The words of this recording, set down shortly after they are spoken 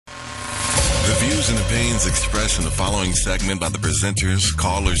Views and opinions expressed in the following segment by the presenters,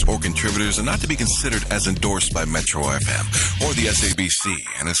 callers, or contributors are not to be considered as endorsed by Metro FM or the SABC,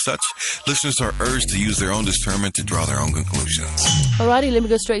 and as such, listeners are urged to use their own discernment to draw their own conclusions. Alrighty, let me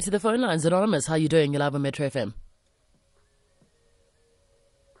go straight to the phone lines. Anonymous, how you doing? You're live on Metro FM.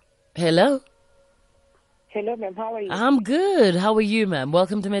 Hello? Hello, ma'am. How are you? I'm good. How are you, ma'am?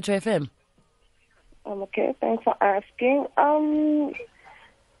 Welcome to Metro FM. I'm okay. Thanks for asking.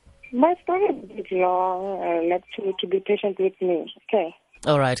 My story is a bit long. I'd like you to be patient with me. Okay.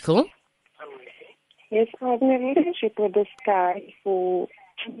 All right, cool. Yes, I was in a relationship with this guy for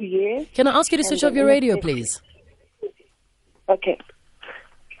 2 years. Can I ask you to switch off your radio, please? Okay.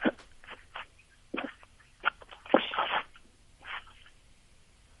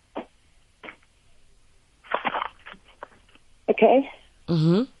 Okay.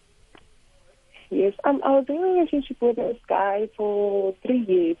 Mm-hmm. Yes, I was in a relationship with this guy for 3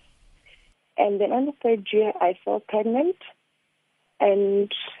 years. And then on the third year, I fell pregnant.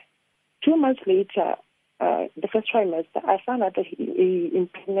 And 2 months later, the first trimester, I found out that he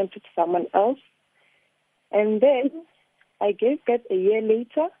impregnated someone else. And then I gave birth a year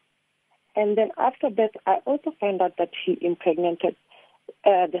later. And then after that, I also found out that he impregnated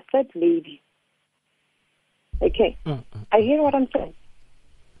the third lady. Okay. I hear what I'm saying.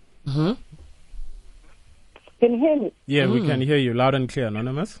 Mm-hmm. Can you hear me? Yeah, we can hear you loud and clear,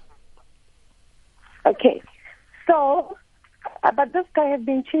 Anonymous. Okay. So, but this guy has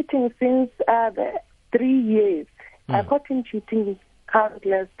been cheating since the 3 years. I caught him cheating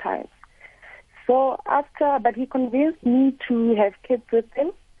countless times. So but he convinced me to have kids with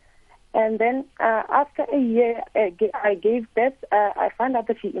him. And then after a year, I gave birth. I found out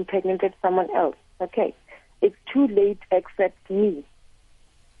that he impregnated someone else. Okay. It's too late except me.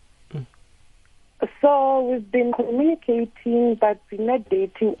 So we've been communicating, but we're not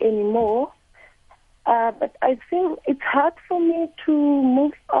dating anymore. But I think it's hard for me to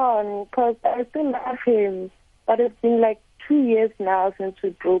move on because I still love him. But it's been like 2 years now since we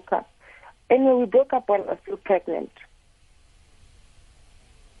broke up. Anyway, we broke up while I was still pregnant.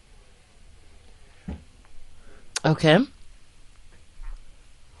 Okay.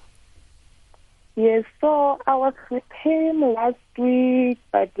 Yes, so I was with him last week,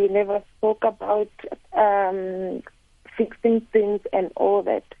 but we never spoke about fixing things and all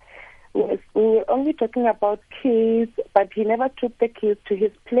that. We were only talking about kids, but he never took the kids to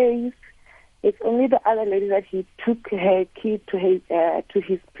his place. It's only the other lady that he took her kid to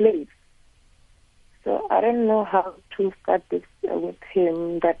his place. So I don't know how to start this with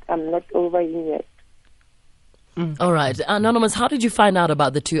him, that I'm not over him yet. All right. Anonymous, how did you find out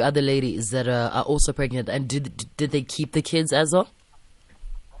about the 2 other ladies that are also pregnant? And did they keep the kids as well?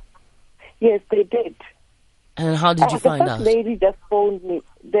 Yes, they did. And how did you find out? The first lady just phoned me.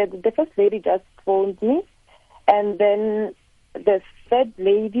 The first lady just phoned me. And then the third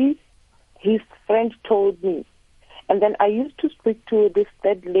lady, his friend told me. And then I used to speak to this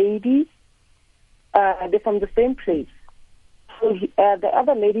third lady. They're from the same place. So the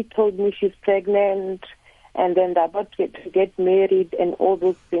other lady told me she's pregnant. And then they're about to get married and all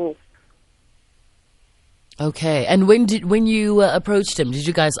those things. Okay. And when you approached him, did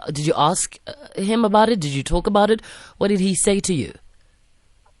you ask him about it? Did you talk about it? What did he say to you?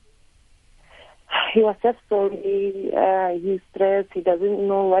 He was just sorry. He's stressed. He doesn't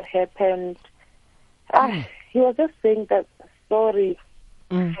know what happened. He was just saying that sorry.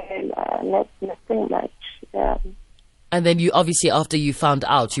 And nothing much. Yeah. And then you, obviously, after you found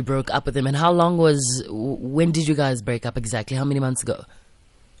out, you broke up with him. And when did you guys break up exactly? How many months ago?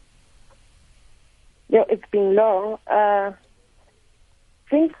 Yeah, it's been long.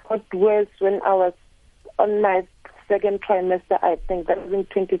 Things got worse when I was on my second trimester, I think. That was in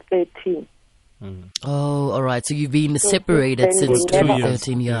 2013. Oh, all right. So you've been separated since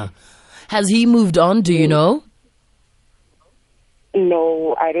 2013, yeah. Has he moved on? Do you know?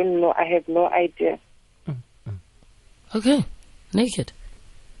 No, I don't know. I have no idea. Okay, naked.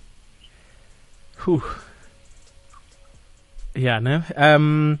 Whew. Yeah,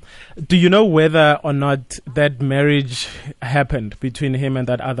 no. Do you know whether or not that marriage happened between him and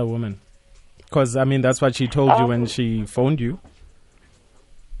that other woman? Because, I mean, that's what she told you when she phoned you.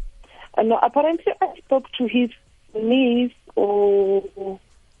 No, apparently I spoke to his niece or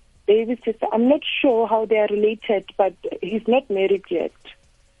baby sister. I'm not sure how they are related, but he's not married yet.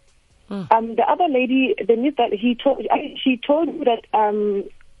 The other lady, the niece that she told me that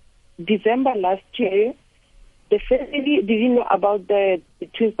December last year, the family didn't know about the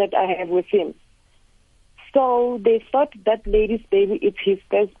twins that I have with him. So they thought that lady's baby is his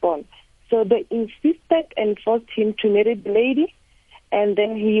firstborn. So they insisted and forced him to marry the lady. And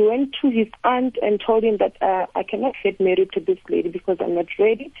then he went to his aunt and told him that I cannot get married to this lady because I'm not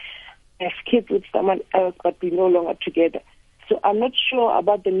ready. I have kids with someone else, but we're no longer together. So I'm not sure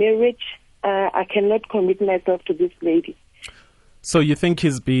about the marriage. I cannot commit myself to this lady. So you think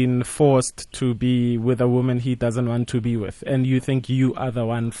he's been forced to be with a woman he doesn't want to be with, and you think you are the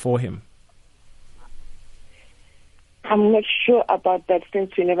one for him? I'm not sure about that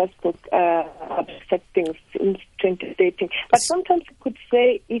since we never spoke about such things since 2013. But sometimes you could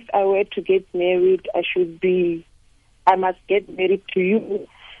say if I were to get married, I must get married to you.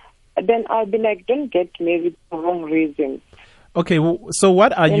 Then I'll be like, don't get married for wrong reasons. Okay, so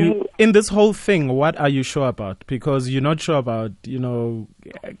what are you, in this whole thing, what are you sure about? Because you're not sure about,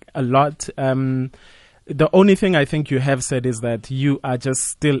 a lot. The only thing I think you have said is that you are just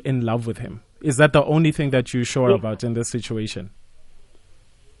still in love with him. Is that the only thing that you're sure about in this situation?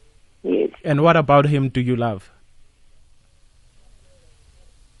 Yes. And what about him do you love?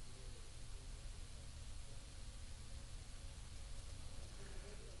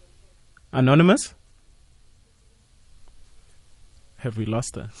 Anonymous? Have we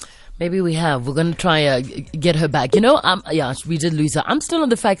lost her? Maybe we have. We're going to try get her back. Yeah, we did lose her. I'm still on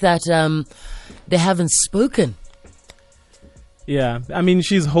the fact that they haven't spoken. Yeah, I mean,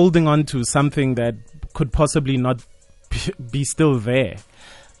 she's holding on to something that could possibly not be still there.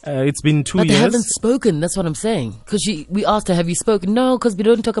 It's been 2 years. But they haven't spoken, that's what I'm saying. Because we asked her, have you spoken? No, because we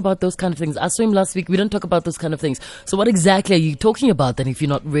don't talk about those kind of things. I saw him last week, we don't talk about those kind of things. So what exactly are you talking about then if you're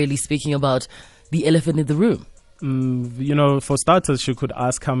not really speaking about the elephant in the room? For starters, she could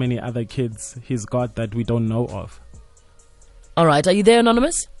ask how many other kids he's got that we don't know of. All right, are you there,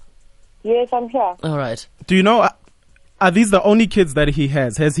 Anonymous? Yes, I'm here. All right. Do you know... Are these the only kids that he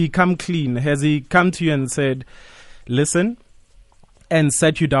has? Has he come clean? Has he come to you and said, listen, and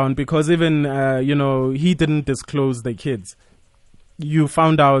sat you down? Because even, he didn't disclose the kids. You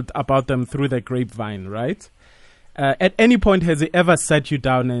found out about them through the grapevine, right? At any point, has he ever sat you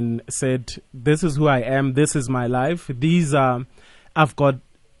down and said, this is who I am, this is my life, these are, I've got,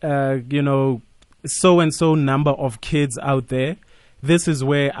 so-and-so number of kids out there. This is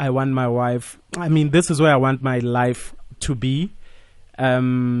where I want my wife. This is where I want my life to be.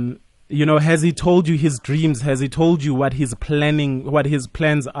 Has he told you his dreams? Has he told you what his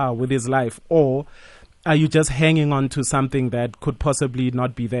plans are with his life? Or are you just hanging on to something that could possibly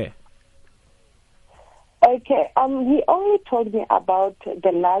not be there? Okay, he only told me about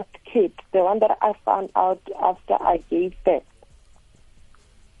the last kid, the one that I found out after I gave birth.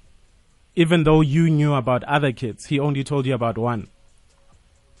 Even though you knew about other kids, he only told you about one.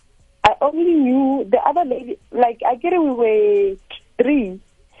 I only knew the other lady, I get we were 3,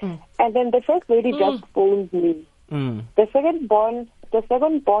 and then the first lady just phoned me. The second borns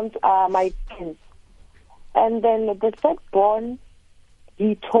are my twins, and then the third born,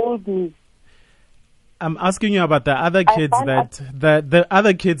 he told me. I'm asking you about the other kids the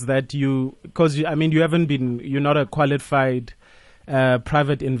other kids that you, because you haven't been, you're not a qualified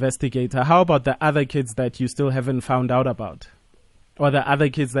private investigator. How about the other kids that you still haven't found out about? Or the other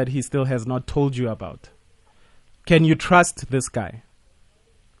kids that he still has not told you about? Can you trust this guy?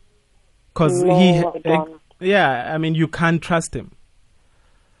 Because you can't trust him.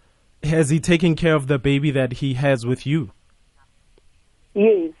 Has he taken care of the baby that he has with you?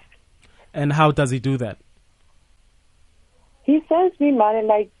 Yes. And how does he do that? He sends me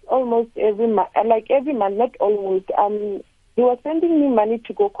money almost every month, every month, not almost. He was sending me money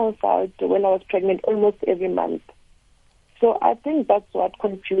to go consult when I was pregnant almost every month. So I think that's what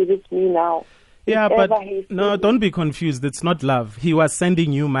confuses me now. Yeah, but no, don't be confused. It's not love. He was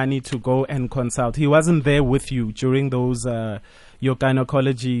sending you money to go and consult. He wasn't there with you during those your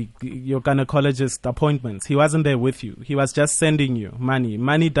gynecologist appointments. He wasn't there with you. He was just sending you money.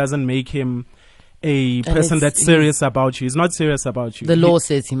 Money doesn't make him a person that's serious about you. He's not serious about you. The law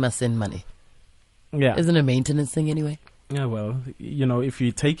says he must send money. Yeah. Isn't it a maintenance thing anyway? Yeah, well, if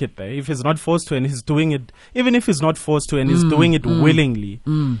you take it there, if he's not forced to and he's doing it, even if he's not forced to and he's doing it willingly,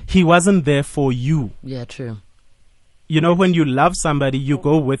 he wasn't there for you. Yeah, true. When you love somebody, you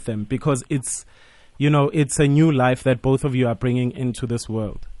go with them because it's a new life that both of you are bringing into this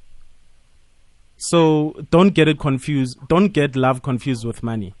world. So don't get it confused. Don't get love confused with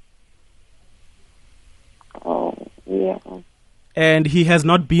money. Oh, yeah. And he has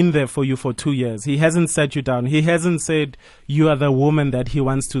not been there for you for 2 years. He hasn't sat you down. He hasn't said you are the woman that he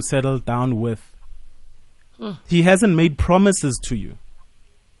wants to settle down with. He hasn't made promises to you.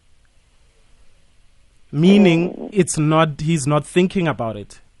 Meaning he's not thinking about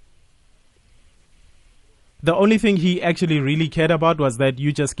it. The only thing he actually really cared about was that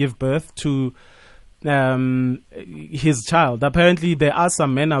you just give birth to his child. Apparently, there are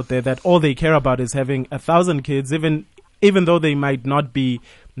some men out there that all they care about is having 1,000 kids, even though they might not be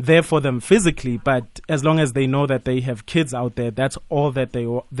there for them physically, but as long as they know that they have kids out there, that's all that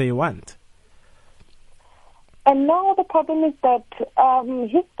they want. And now the problem is that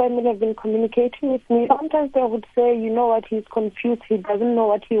his family have been communicating with me. Sometimes they would say, you know what, he's confused. He doesn't know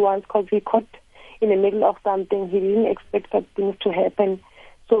what he wants because he caught in the middle of something. He didn't expect that things to happen.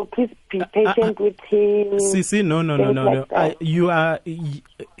 So please be patient with him. Sisi, no.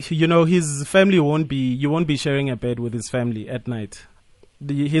 His family you won't be sharing a bed with his family at night.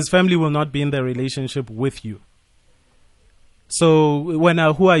 His family will not be in the relationship with you. So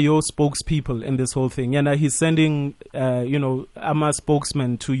who are your spokespeople in this whole thing? And he's sending, I'm a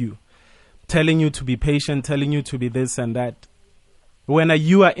spokesman to you, telling you to be patient, telling you to be this and that. When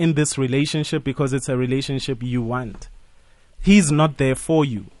you are in this relationship because it's a relationship you want, he's not there for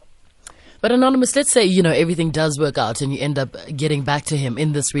you. But Anonymous, let's say, everything does work out and you end up getting back to him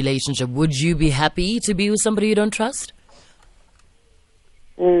in this relationship. Would you be happy to be with somebody you don't trust?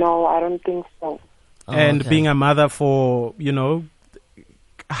 No, I don't think so. And being a mother for,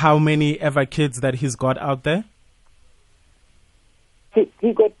 how many ever kids that he's got out there?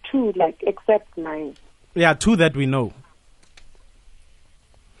 He got 2, except mine. Yeah, 2 that we know.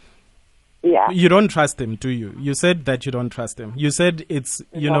 Yeah. You don't trust him, do you? You said that you don't trust him. You said it's,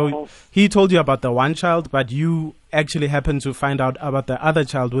 No. he told you about the one child, but you actually happened to find out about the other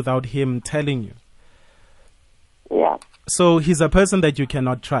child without him telling you. Yeah. So he's a person that you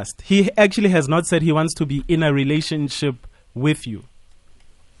cannot trust. He actually has not said he wants to be in a relationship with you.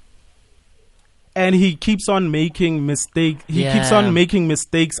 And he keeps on making mistakes. He keeps on making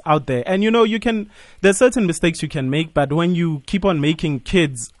mistakes out there. And there's certain mistakes you can make, but when you keep on making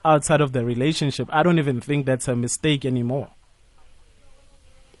kids outside of the relationship, I don't even think that's a mistake anymore.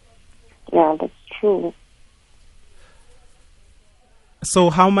 Yeah, that's true. So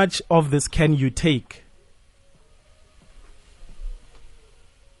how much of this can you take?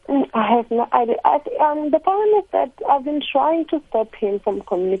 I have no idea. The problem is that I've been trying to stop him from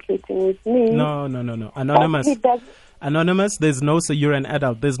communicating with me. No. Anonymous. Anonymous, you're an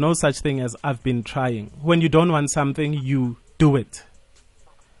adult. There's no such thing as I've been trying. When you don't want something, you do it.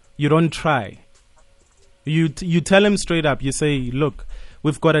 You don't try. You tell him straight up. You say, look,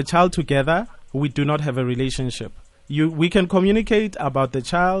 we've got a child together. We do not have a relationship. We can communicate about the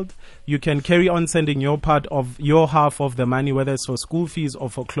child. You can carry on sending your half of the money, whether it's for school fees or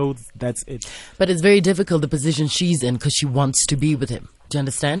for clothes. That's it. But it's very difficult, the position she's in, because she wants to be with him. Do you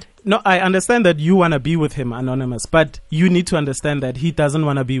understand? No, I understand that you want to be with him, Anonymous, but you need to understand that he doesn't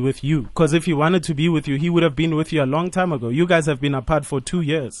want to be with you. Because if he wanted to be with you, he would have been with you a long time ago. You guys have been apart for 2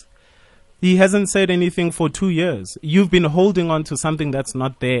 years. He hasn't said anything for 2 years. You've been holding on to something that's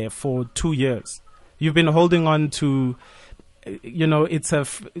not there for 2 years. You've been holding on to, it's a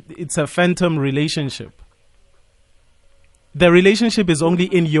phantom relationship. The relationship is only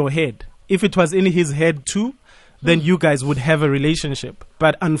in your head. If it was in his head too, then you guys would have a relationship.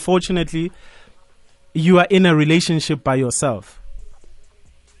 But unfortunately, you are in a relationship by yourself.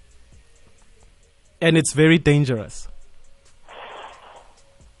 And it's very dangerous.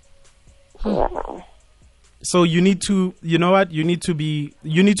 So you need to, you need to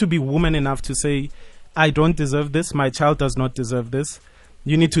be woman enough to say, I don't deserve this. My child does not deserve this.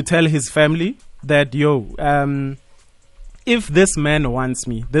 You need to tell his family that, if this man wants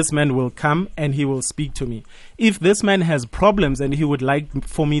me, this man will come and he will speak to me. If this man has problems and he would like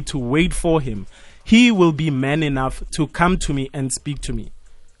for me to wait for him, he will be man enough to come to me and speak to me.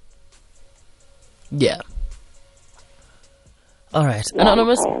 Yeah. All right.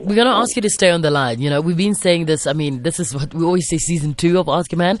 Anonymous, we're going to ask you to stay on the line. We've been saying this. I mean, this is what we always say, season 2 of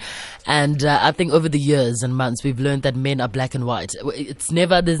Ask a Man. And I think over the years and months, we've learned that men are black and white. There's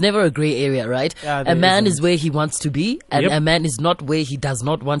never a gray area, right? Yeah, a man is where he wants to be, and a man is not where he does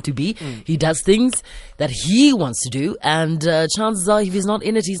not want to be. He does things that he wants to do, and chances are, if he's not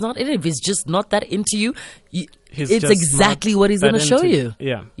in it, he's not in it. If he's just not that into you, it's exactly what he's going to show you.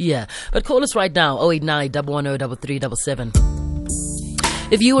 Yeah. But call us right now, 089 110 3377.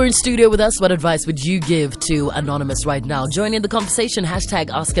 If you were in studio with us, what advice would you give to Anonymous right now? Join in the conversation. Hashtag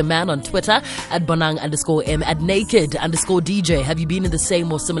Ask a Man on Twitter at Bonang_M at Naked_DJ. Have you been in the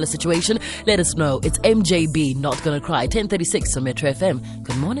same or similar situation? Let us know. It's MJB, Not Gonna Cry, 10:36 on Metro FM.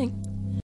 Good morning.